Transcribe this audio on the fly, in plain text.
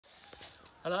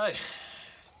Hello,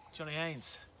 Johnny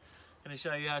Haynes. Going to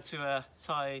show you how to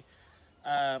tie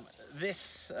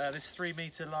this 3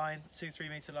 metre line, two 3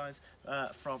 metre lines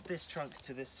from this trunk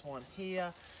to this one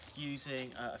here,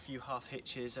 using a few half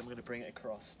hitches. I'm going to bring it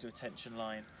across, do a tension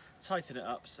line, tighten it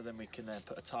up, so then we can then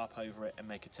put a tarp over it and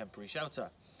make a temporary shelter.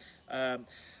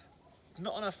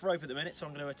 Not enough rope at the minute, so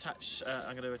I'm going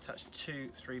to attach two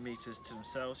 3 metres to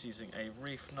themselves using a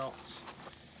reef knot.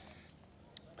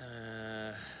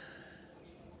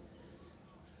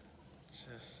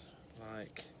 Just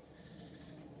like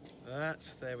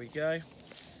that. There we go.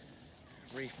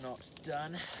 Reef knot's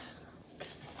done.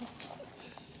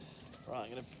 Right, I'm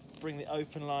going to bring the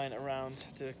open line around,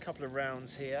 do a couple of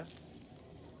rounds here.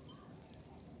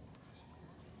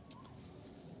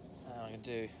 And I'm going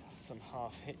to do some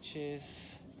half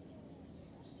hitches.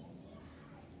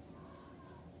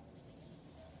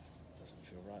 Doesn't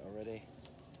feel right already.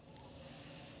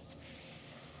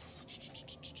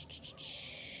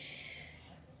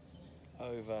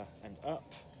 Over and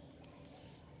up,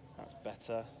 that's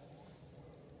better,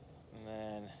 and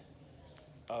then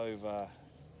over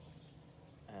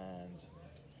and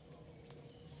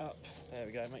up, there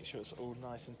we go. Make sure it's all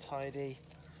nice and tidy.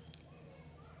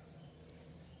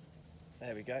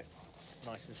 There we go,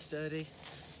 nice and sturdy.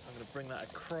 So I'm going to bring that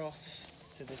across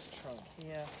to this trunk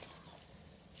here,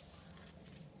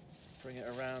 bring it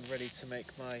around, ready to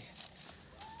make my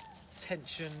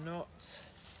tension knot.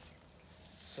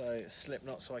 So a slip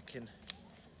knot, so I can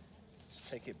just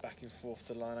take it back and forth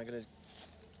the line. I'm going to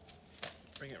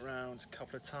bring it around a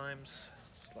couple of times,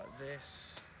 just like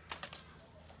this.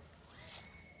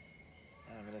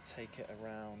 And I'm going to take it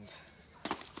around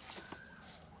the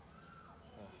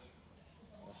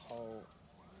whole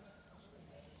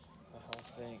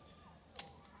thing,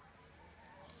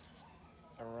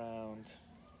 around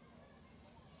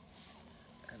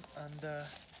and under.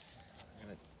 I'm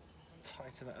going to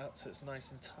tighten that up so it's nice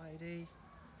and tidy,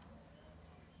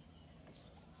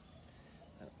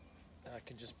 and I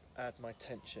can just add my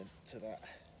tension to that.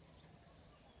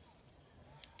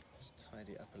 Just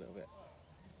tidy it up a little bit,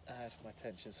 add my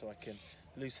tension so I can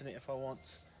loosen it if I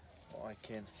want, or I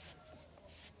can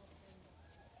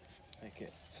make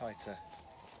it tighter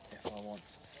if I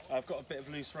want. I've got a bit of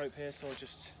loose rope here, so I'll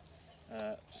just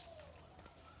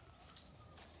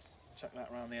chuck that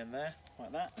around the end there,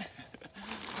 like that.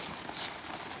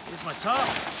 Here's my tarp.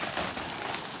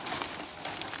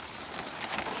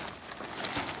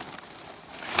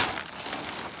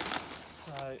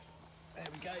 So there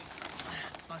we go.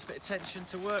 Nice bit of tension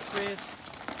to work with.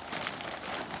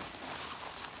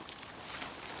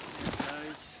 There it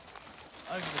goes.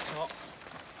 Over the top.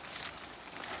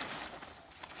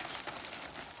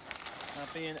 Now,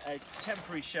 being a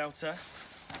temporary shelter,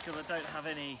 because I don't have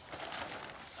any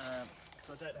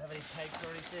pegs or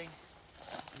anything,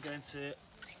 I'm going to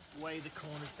weigh the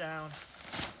corners down.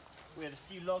 We had a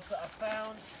few logs that I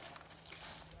found just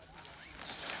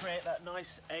to create that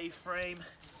nice A-frame.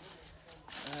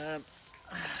 Look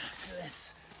at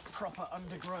this, proper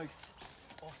undergrowth,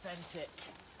 authentic,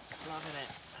 loving it.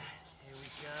 Here we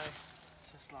go,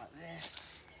 just like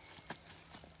this.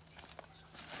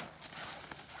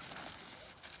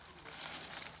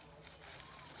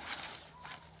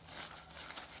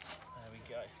 There we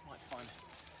go. Might find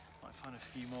a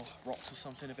few more rocks or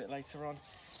something a bit later on.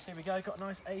 Here we go, got a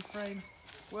nice A-frame,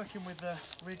 working with the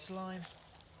ridge line.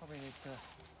 Probably need to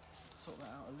sort that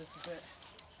out a little bit.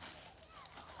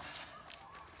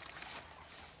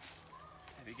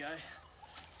 There we go.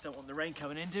 Don't want the rain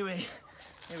coming in, do we?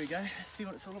 Here we go, let's see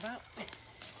what it's all about.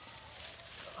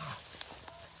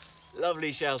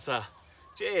 Lovely shelter.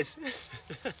 Cheers.